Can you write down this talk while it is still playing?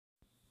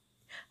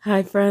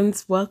Hi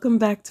friends, welcome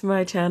back to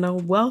my channel.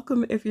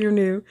 Welcome if you're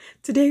new.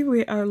 Today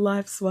we are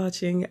live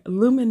swatching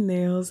Lumen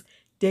Nails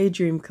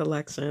Daydream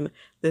collection.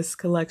 This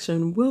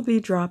collection will be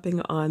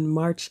dropping on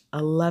March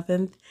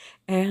 11th,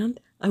 and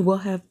I will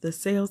have the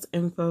sales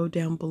info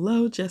down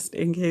below just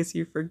in case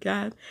you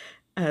forgot.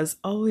 As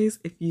always,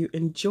 if you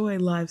enjoy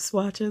live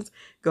swatches,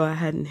 go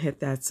ahead and hit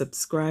that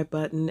subscribe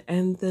button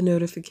and the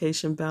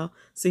notification bell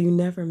so you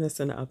never miss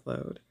an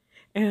upload.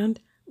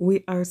 And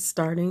we are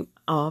starting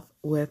off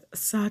with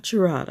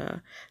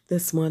Saturata.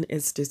 This one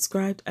is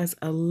described as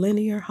a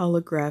linear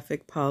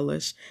holographic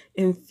polish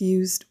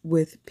infused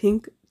with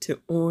pink to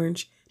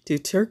orange to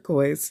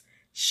turquoise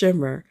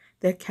shimmer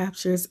that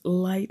captures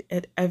light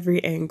at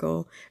every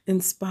angle,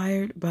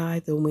 inspired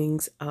by the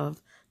wings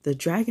of the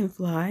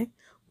dragonfly,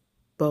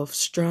 both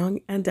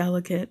strong and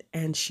delicate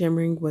and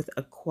shimmering with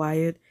a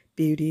quiet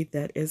beauty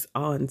that is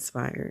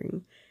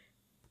awe-inspiring.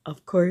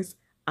 Of course,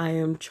 I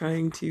am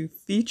trying to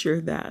feature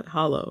that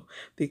hollow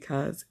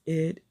because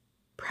it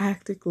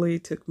practically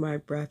took my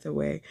breath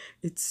away.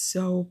 It's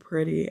so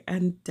pretty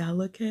and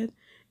delicate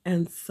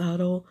and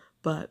subtle,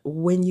 but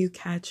when you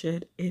catch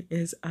it, it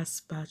is a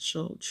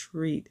special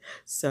treat.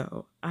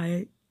 So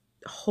I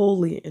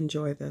wholly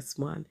enjoy this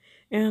one.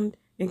 And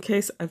in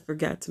case I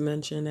forget to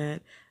mention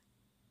it,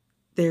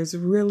 there's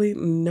really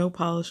no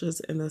polishes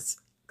in this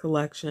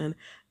collection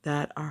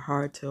that are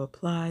hard to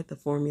apply. The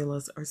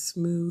formulas are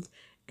smooth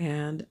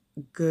and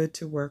good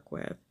to work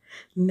with.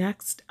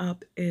 Next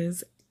up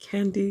is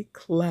Candy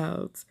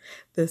Clouds.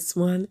 This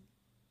one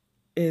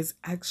is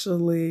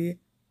actually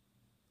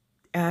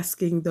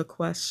asking the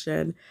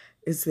question,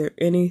 is there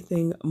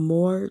anything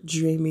more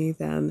dreamy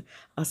than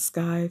a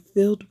sky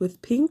filled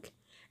with pink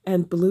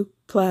and blue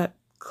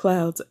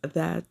clouds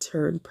that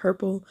turn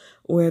purple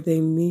where they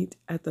meet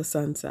at the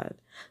sunset?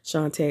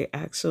 Shantae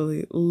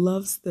actually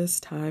loves this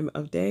time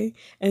of day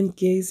and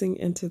gazing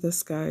into the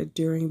sky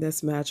during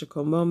this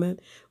magical moment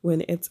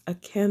when it's a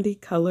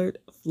candy-colored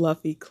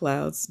fluffy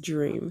clouds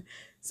dream.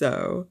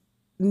 So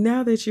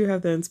now that you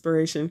have the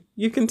inspiration,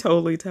 you can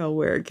totally tell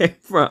where it came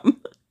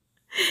from.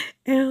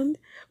 And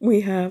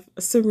we have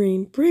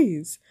Serene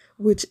Breeze,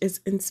 which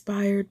is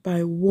inspired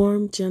by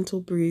warm,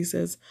 gentle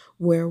breezes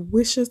where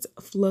wishes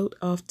float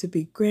off to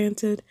be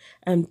granted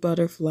and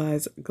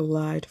butterflies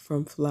glide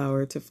from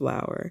flower to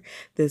flower.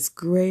 This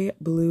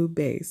gray-blue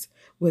base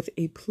with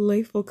a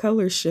playful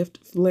color shift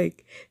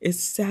flake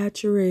is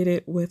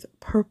saturated with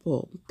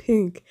purple,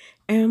 pink,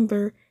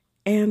 amber,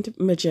 and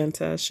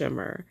magenta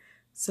shimmer.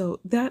 So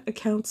that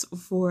accounts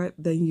for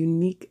the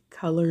unique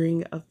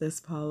coloring of this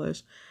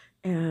polish.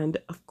 And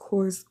of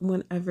course,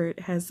 whenever it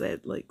has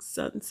that like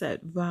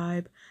sunset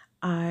vibe,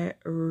 I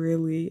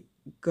really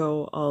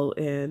go all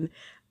in.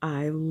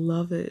 I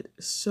love it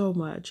so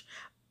much.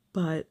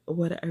 But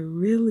what I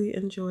really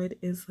enjoyed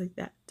is like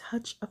that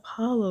touch of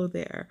hollow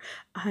there.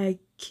 I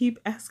keep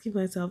asking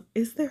myself,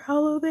 is there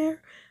hollow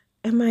there?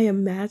 Am I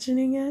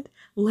imagining it?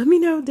 Let me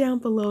know down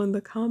below in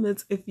the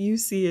comments if you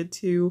see it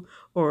too,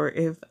 or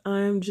if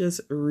I'm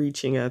just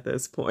reaching at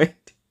this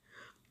point.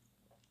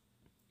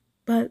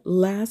 But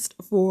last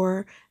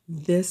for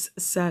this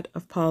set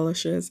of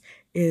polishes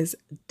is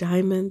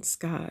Diamond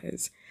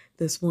Skies.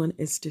 This one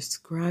is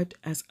described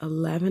as a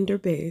lavender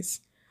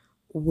base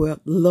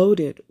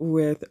loaded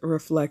with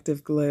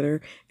reflective glitter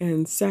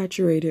and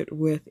saturated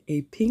with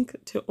a pink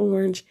to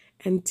orange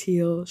and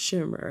teal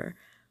shimmer.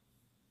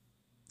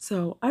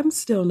 So I'm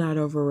still not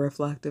over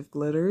reflective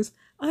glitters.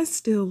 I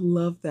still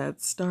love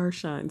that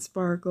starshine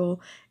sparkle.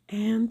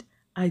 And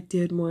I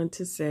did want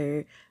to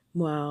say,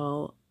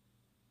 well,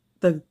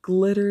 the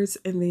glitters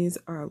in these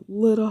are a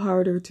little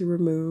harder to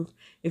remove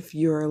if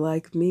you're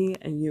like me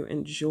and you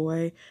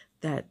enjoy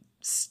that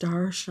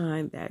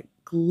starshine, that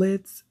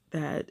glitz,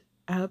 that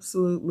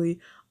absolutely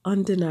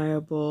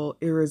undeniable,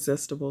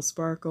 irresistible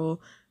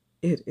sparkle.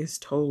 It is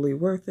totally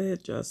worth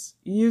it. Just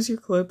use your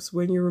clips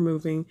when you're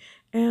removing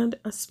and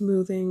a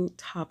smoothing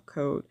top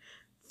coat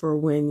for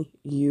when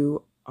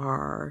you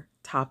are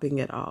topping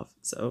it off.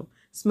 So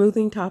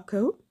smoothing top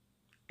coat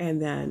and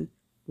then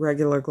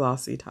regular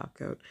glossy top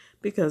coat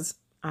because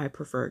I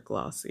prefer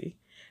glossy.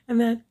 And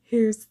then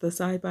here's the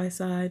side by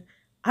side.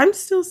 I'm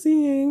still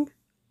seeing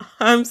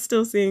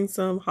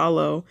some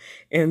hollow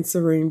in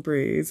Serene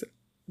Breeze.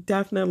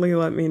 Definitely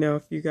let me know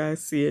if you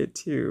guys see it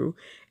too.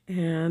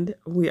 And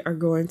we are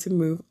going to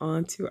move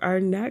on to our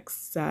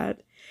next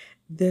set.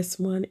 This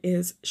one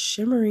is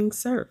Shimmering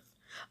Surf,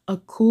 a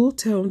cool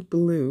toned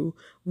blue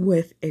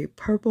with a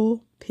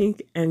purple,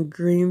 pink, and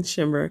green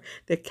shimmer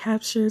that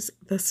captures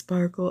the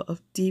sparkle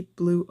of deep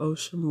blue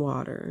ocean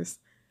waters.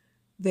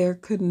 There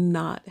could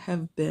not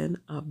have been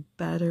a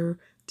better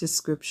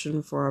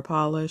description for a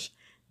polish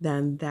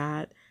than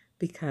that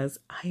because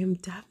I am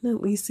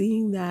definitely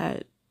seeing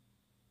that.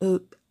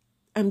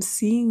 I'm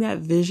seeing that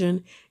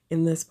vision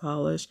in this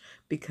polish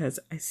because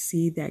I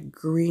see that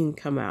green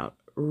come out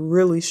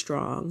really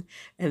strong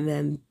and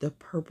then the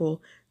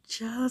purple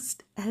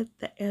just at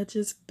the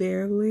edges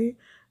barely,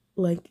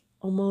 like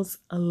almost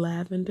a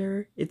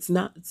lavender. It's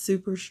not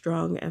super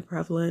strong and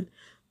prevalent.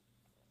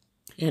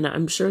 And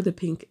I'm sure the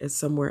pink is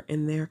somewhere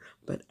in there,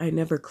 but I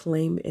never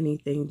claim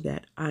anything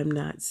that I'm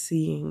not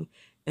seeing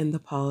in the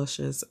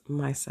polishes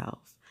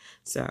myself.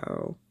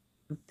 So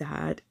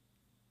that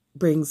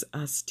brings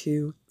us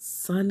to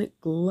Sun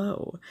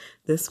Glow.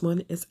 This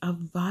one is a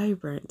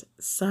vibrant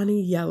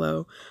sunny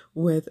yellow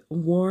with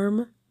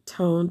warm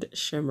toned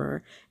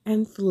shimmer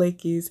and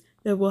flakies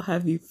that will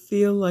have you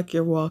feel like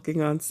you're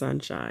walking on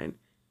sunshine.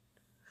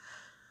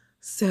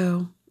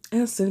 So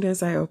as soon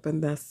as I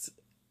opened this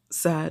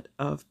set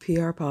of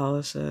PR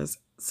polishes,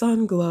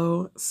 Sun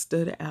Glow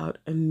stood out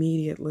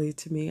immediately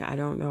to me. I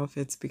don't know if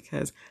it's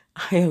because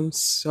I am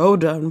so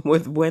done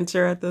with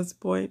winter at this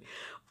point,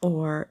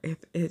 or if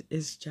it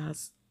is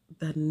just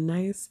the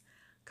nice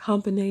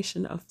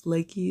combination of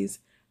flakies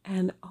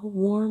and a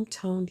warm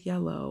toned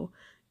yellow.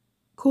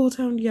 Cool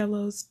toned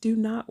yellows do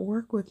not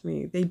work with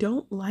me. They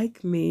don't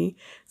like me.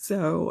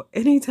 So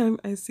anytime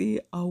I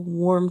see a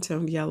warm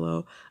toned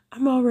yellow,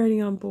 I'm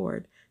already on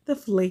board. The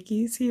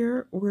flakies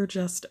here were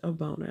just a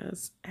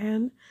bonus,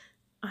 and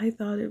I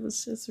thought it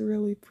was just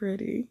really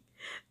pretty.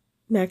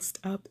 Next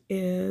up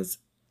is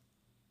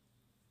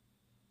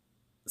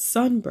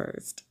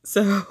Sunburst.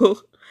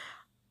 So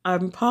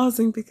I'm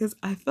pausing because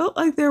I felt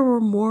like there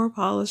were more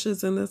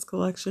polishes in this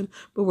collection,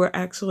 but we're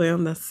actually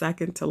on the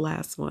second to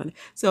last one.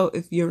 So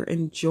if you're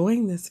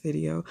enjoying this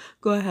video,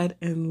 go ahead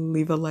and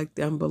leave a like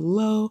down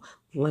below.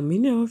 Let me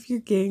know if you're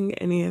getting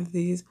any of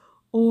these,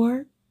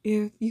 or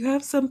if you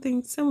have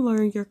something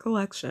similar in your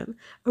collection.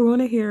 I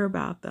want to hear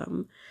about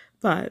them.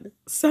 But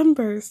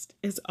Sunburst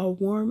is a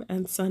warm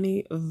and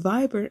sunny,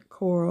 vibrant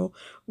coral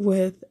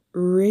with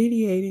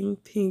radiating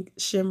pink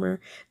shimmer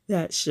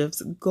that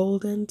shifts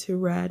golden to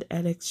red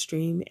at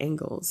extreme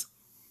angles.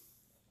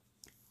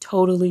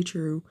 Totally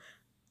true.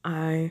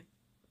 I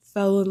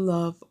fell in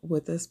love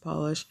with this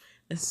polish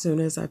as soon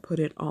as I put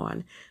it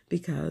on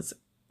because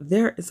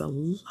there is a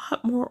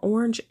lot more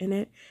orange in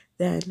it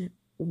than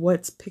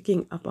what's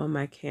picking up on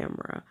my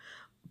camera.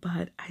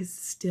 But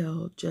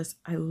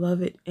I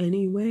love it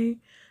anyway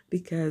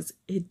because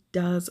it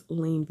does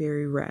lean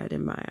very red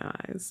in my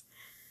eyes.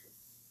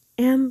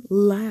 And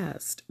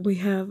last, we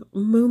have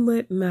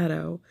Moonlit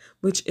Meadow,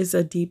 which is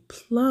a deep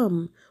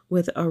plum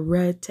with a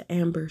red to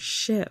amber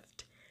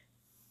shift.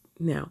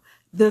 Now,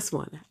 this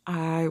one,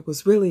 I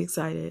was really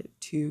excited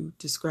to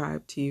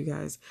describe to you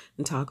guys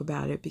and talk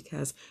about it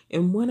because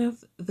in one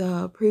of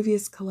the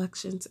previous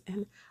collections,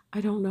 and I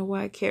don't know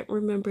why I can't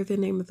remember the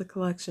name of the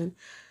collection,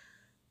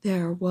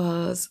 there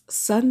was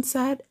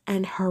Sunset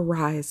and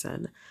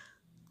Horizon.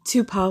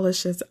 Two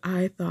polishes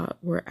I thought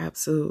were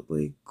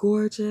absolutely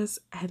gorgeous,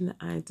 and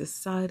I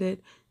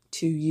decided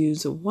to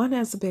use one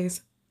as a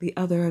base, the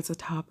other as a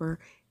topper,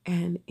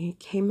 and it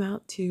came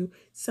out to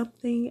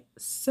something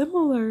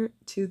similar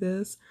to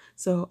this.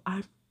 So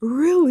I'm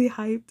really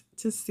hyped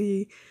to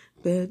see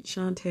that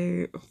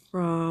Shantae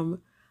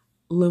from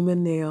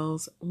Lumen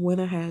Nails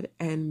went ahead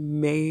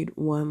and made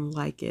one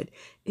like it.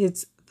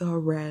 It's the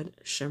red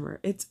shimmer.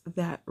 It's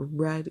that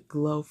red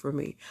glow for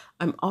me.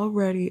 I'm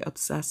already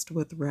obsessed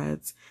with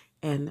reds,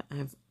 and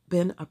I've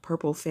been a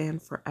purple fan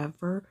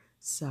forever.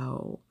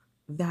 So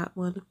that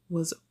one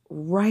was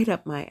right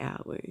up my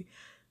alley.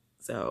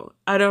 So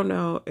I don't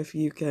know if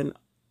you can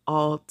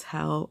all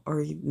tell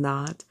or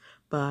not,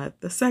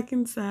 but the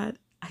second set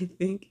I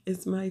think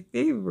is my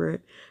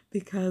favorite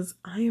because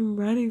I am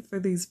ready for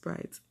these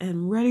brights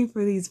and ready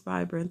for these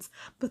vibrants.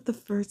 But the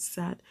first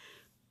set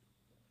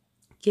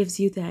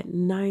gives you that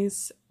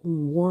nice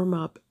warm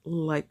up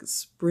like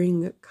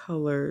spring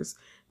colors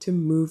to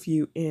move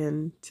you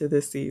into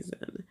the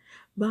season.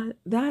 But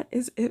that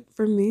is it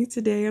for me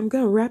today. I'm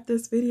going to wrap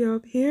this video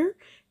up here.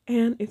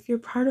 And if you're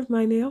part of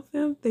my nail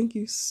fam, thank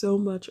you so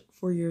much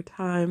for your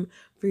time,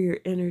 for your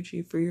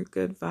energy, for your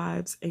good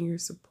vibes, and your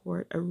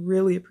support. I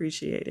really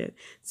appreciate it.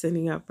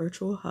 Sending out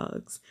virtual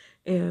hugs.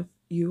 If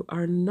you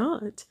are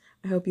not,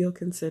 I hope you'll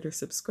consider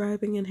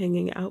subscribing and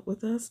hanging out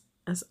with us.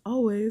 As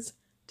always,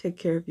 take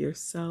care of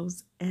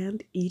yourselves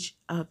and each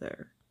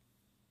other.